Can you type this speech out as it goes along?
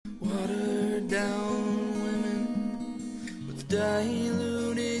down women with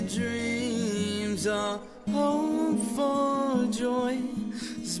diluted dreams. Our hope for joy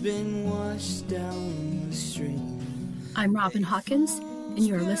has been washed down the stream. I'm Robin Hawkins, and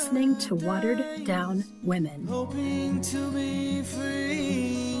you're listening to Watered Down Women. Hoping to be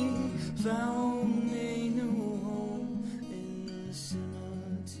free, found a new home in the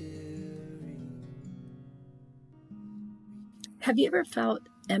cemetery. Have you ever felt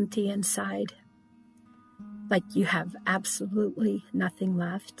empty inside? Like you have absolutely nothing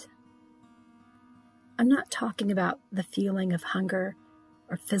left? I'm not talking about the feeling of hunger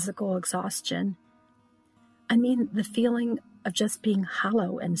or physical exhaustion. I mean the feeling of just being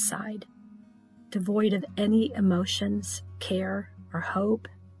hollow inside, devoid of any emotions, care, or hope.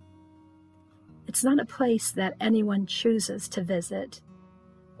 It's not a place that anyone chooses to visit,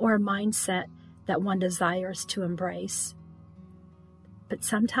 or a mindset that one desires to embrace. But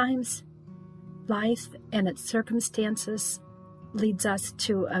sometimes, life and its circumstances leads us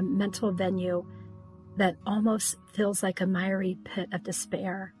to a mental venue that almost feels like a miry pit of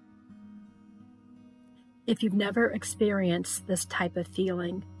despair. If you've never experienced this type of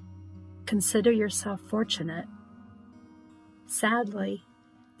feeling, consider yourself fortunate. Sadly,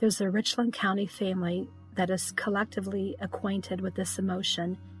 there's a Richland County family that is collectively acquainted with this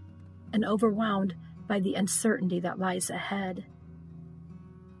emotion and overwhelmed by the uncertainty that lies ahead.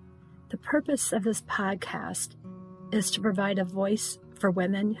 The purpose of this podcast is to provide a voice for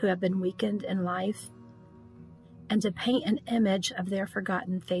women who have been weakened in life and to paint an image of their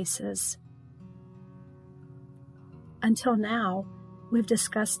forgotten faces. Until now, we've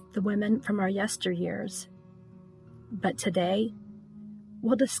discussed the women from our yesteryears, but today,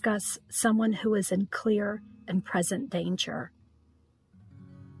 we'll discuss someone who is in clear and present danger.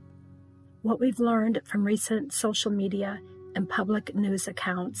 What we've learned from recent social media and public news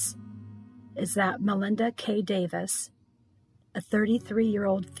accounts is that Melinda K. Davis, a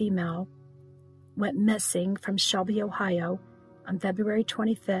 33-year-old female, went missing from Shelby, Ohio on February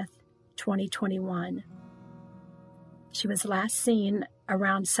 25th, 2021. She was last seen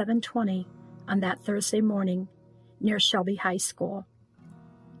around 7:20 on that Thursday morning near Shelby High School,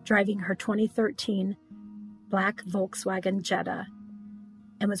 driving her 2013 black Volkswagen Jetta,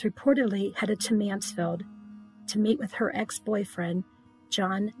 and was reportedly headed to Mansfield to meet with her ex-boyfriend,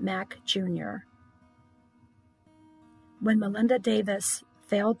 John Mack Jr. When Melinda Davis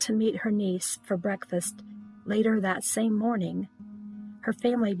failed to meet her niece for breakfast later that same morning, her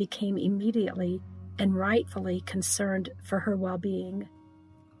family became immediately and rightfully concerned for her well-being.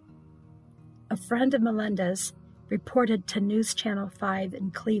 A friend of Melinda's reported to News Channel 5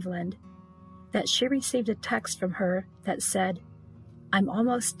 in Cleveland that she received a text from her that said, "I'm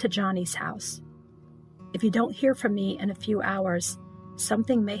almost to Johnny's house. If you don't hear from me in a few hours,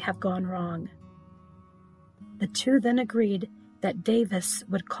 something may have gone wrong." The two then agreed that Davis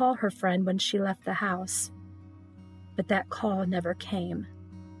would call her friend when she left the house, but that call never came.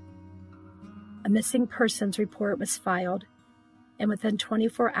 A missing persons report was filed, and within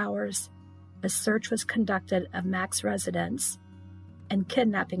 24 hours, a search was conducted of Mack's residence, and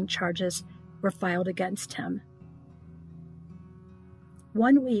kidnapping charges were filed against him.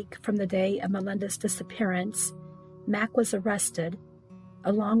 1 week from the day of Melinda's disappearance, Mack was arrested,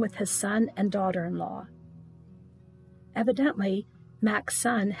 along with his son and daughter-in-law. Evidently, Mack's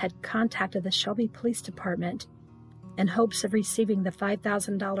son had contacted the Shelby Police Department in hopes of receiving the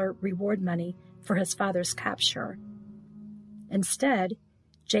 $5,000 reward money for his father's capture. Instead,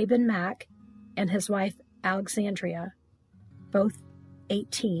 Jabin Mack and his wife Alexandria, both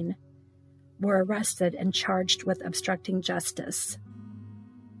 18, were arrested and charged with obstructing justice.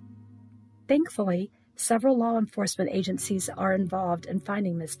 Thankfully, several law enforcement agencies are involved in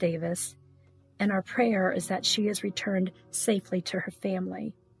finding Ms. Davis, and our prayer is that she is returned safely to her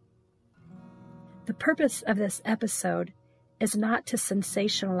family. The purpose of this episode is not to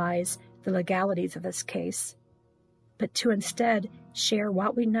sensationalize the legalities of this case, but to instead share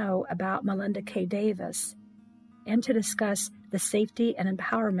what we know about Melinda K. Davis and to discuss the safety and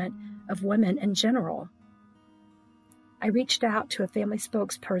empowerment of women in general. I reached out to a family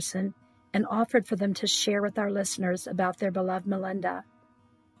spokesperson and offered for them to share with our listeners about their beloved Melinda.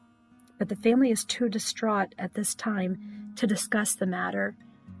 But the family is too distraught at this time to discuss the matter,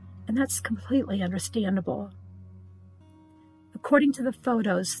 and that's completely understandable. According to the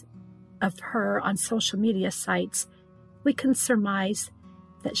photos of her on social media sites, we can surmise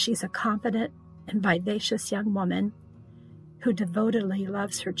that she's a confident and vivacious young woman who devotedly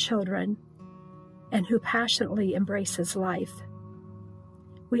loves her children and who passionately embraces life.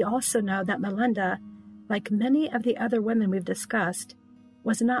 We also know that Melinda, like many of the other women we've discussed,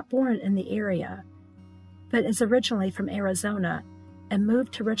 was not born in the area, but is originally from Arizona and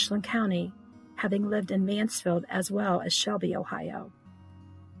moved to Richland County, having lived in Mansfield as well as Shelby, Ohio.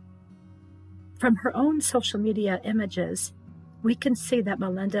 From her own social media images, we can see that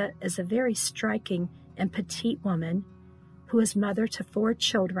Melinda is a very striking and petite woman who is mother to 4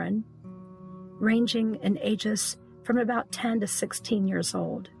 children, ranging in ages from about 10 to 16 years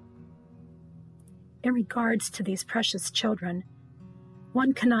old. In regards to these precious children,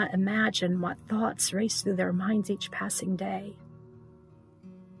 one cannot imagine what thoughts race through their minds each passing day.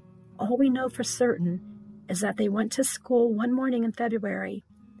 All we know for certain is that they went to school one morning in February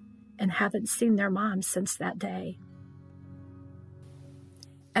and haven't seen their mom since that day.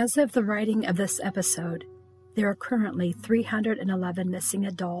 As of the writing of this episode, there are currently 311 missing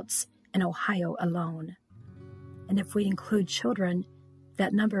adults in Ohio alone. And if we include children,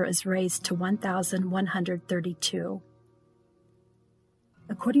 that number is raised to 1,132.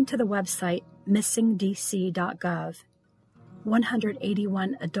 According to the website missingdc.gov,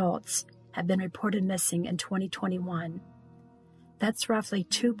 181 adults have been reported missing in 2021. That's roughly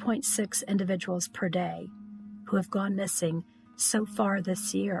 2.6 individuals per day who have gone missing so far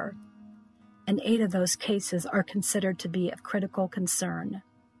this year, and 8 of those cases are considered to be of critical concern.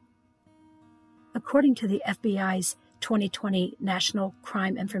 According to the FBI's 2020 National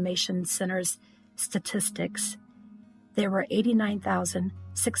Crime Information Center's statistics, there were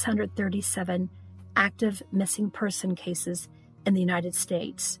 89,637 active missing person cases in the United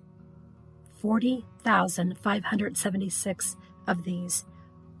States. 40,576 of these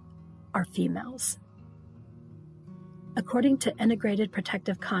are females. According to Integrated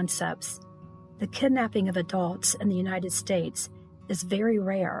Protective Concepts, the kidnapping of adults in the United States is very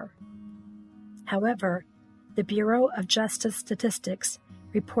rare. However, the Bureau of Justice Statistics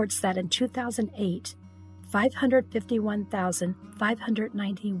reports that in 2008,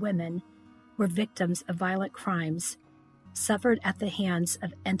 551,590 women were victims of violent crimes suffered at the hands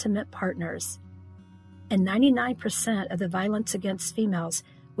of intimate partners, and 99% of the violence against females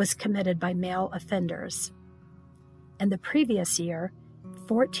was committed by male offenders. In the previous year,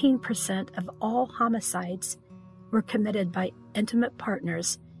 14% of all homicides were committed by intimate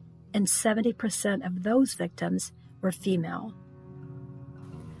partners, and 70% of those victims were female.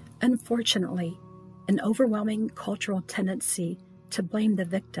 Unfortunately, an overwhelming cultural tendency to blame the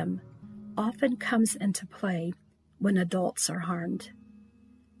victim often comes into play when adults are harmed,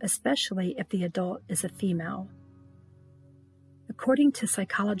 especially if the adult is a female. According to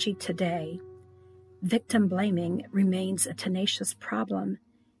Psychology Today, victim blaming remains a tenacious problem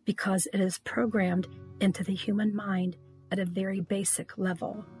because it is programmed into the human mind at a very basic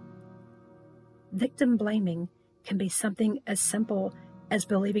level. Victim blaming can be something as simple as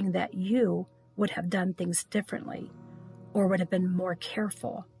believing that you would have done things differently or would have been more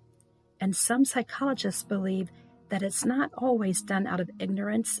careful. And some psychologists believe that it's not always done out of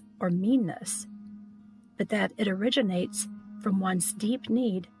ignorance or meanness, but that it originates from one's deep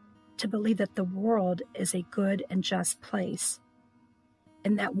need to believe that the world is a good and just place,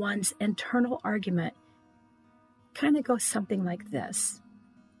 and that one's internal argument kind of goes something like this.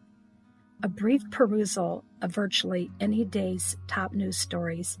 A brief perusal of virtually any day's top news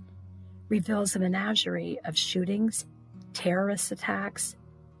stories reveals a menagerie of shootings, terrorist attacks,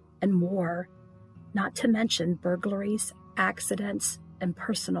 and war, not to mention burglaries, accidents, and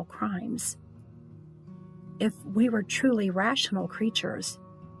personal crimes. If we were truly rational creatures,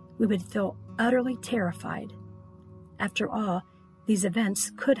 we would feel utterly terrified. After all, these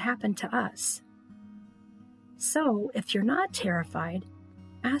events could happen to us. So, if you're not terrified,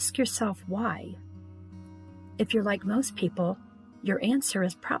 ask yourself why. If you're like most people, your answer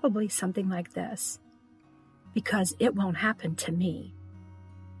is probably something like this: because it won't happen to me.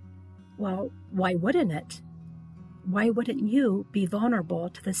 Well, why wouldn't it? Why wouldn't you be vulnerable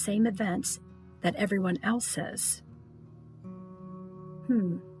to the same events that everyone else is?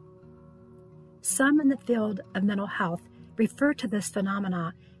 Some in the field of mental health refer to this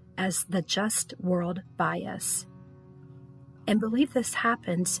phenomena as the just world bias, and believe this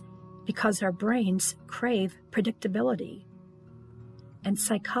happens because our brains crave predictability. And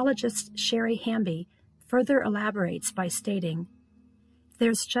psychologist Sherry Hamby further elaborates by stating,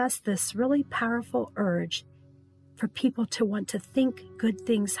 there's just this really powerful urge for people to want to think good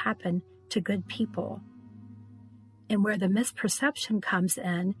things happen to good people. And where the misperception comes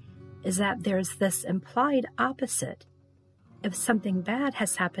in is that there's this implied opposite. If something bad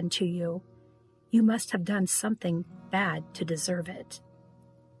has happened to you, you must have done something bad to deserve it.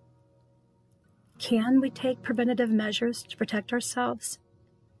 Can we take preventative measures to protect ourselves?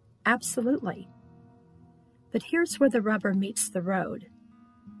 Absolutely. But here's where the rubber meets the road.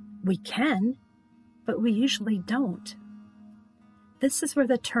 We can, but we usually don't. This is where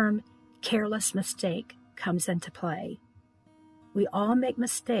the term careless mistake comes into play. We all make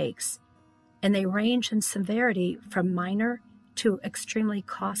mistakes, and they range in severity from minor to extremely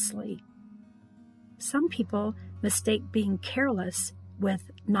costly. Some people mistake being careless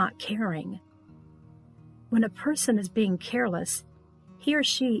with not caring. When a person is being careless, he or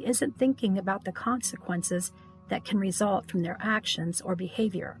she isn't thinking about the consequences that can result from their actions or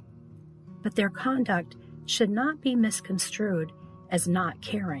behavior, but their conduct should not be misconstrued as not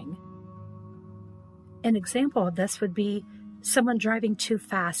caring. An example of this would be someone driving too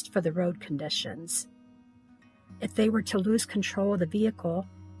fast for the road conditions. If they were to lose control of the vehicle,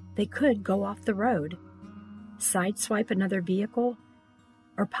 they could go off the road, sideswipe another vehicle,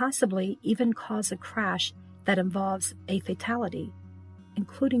 or possibly even cause a crash that involves a fatality,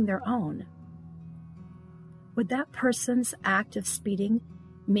 including their own. Would that person's act of speeding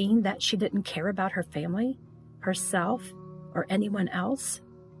mean that she didn't care about her family, herself, or anyone else?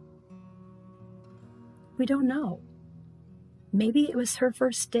 We don't know. Maybe it was her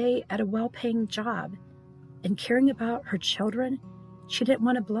first day at a well-paying job, and caring about her children, she didn't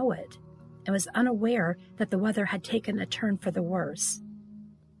want to blow it and was unaware that the weather had taken a turn for the worse.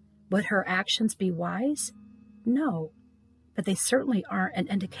 Would her actions be wise? No, but they certainly aren't an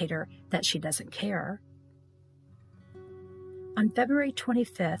indicator that she doesn't care. On February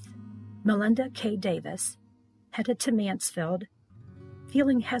 25th, Melinda K. Davis headed to Mansfield,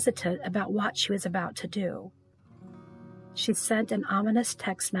 feeling hesitant about what she was about to do. She sent an ominous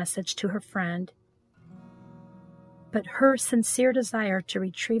text message to her friend, but her sincere desire to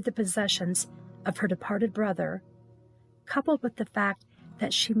retrieve the possessions of her departed brother, coupled with the fact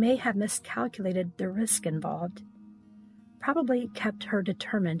that she may have miscalculated the risk involved, probably kept her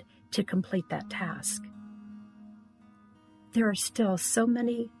determined to complete that task. There are still so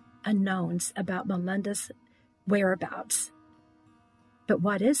many unknowns about Melinda's whereabouts, but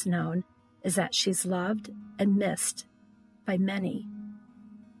what is known is that she's loved and missed by many,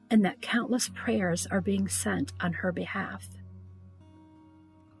 and that countless prayers are being sent on her behalf.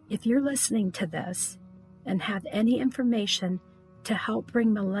 If you're listening to this and have any information to help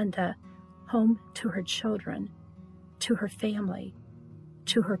bring Melinda home to her children, to her family,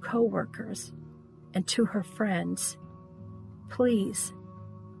 to her co-workers, and to her friends, please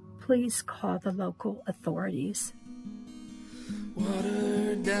call the local authorities.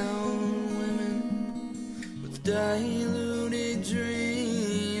 Watered down women with diluted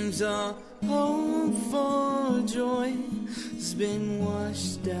dreams. Our hope for joy has been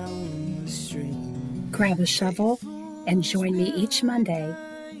washed down the stream. Grab a shovel and join me each Monday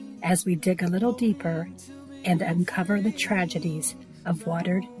as we dig a little deeper and uncover the tragedies of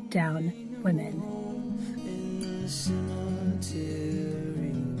watered down women. In the cemetery,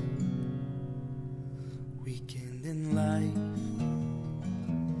 weekend in life,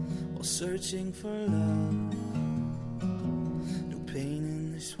 while searching for love. No pain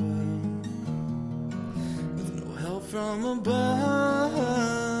in this world, with no help from above.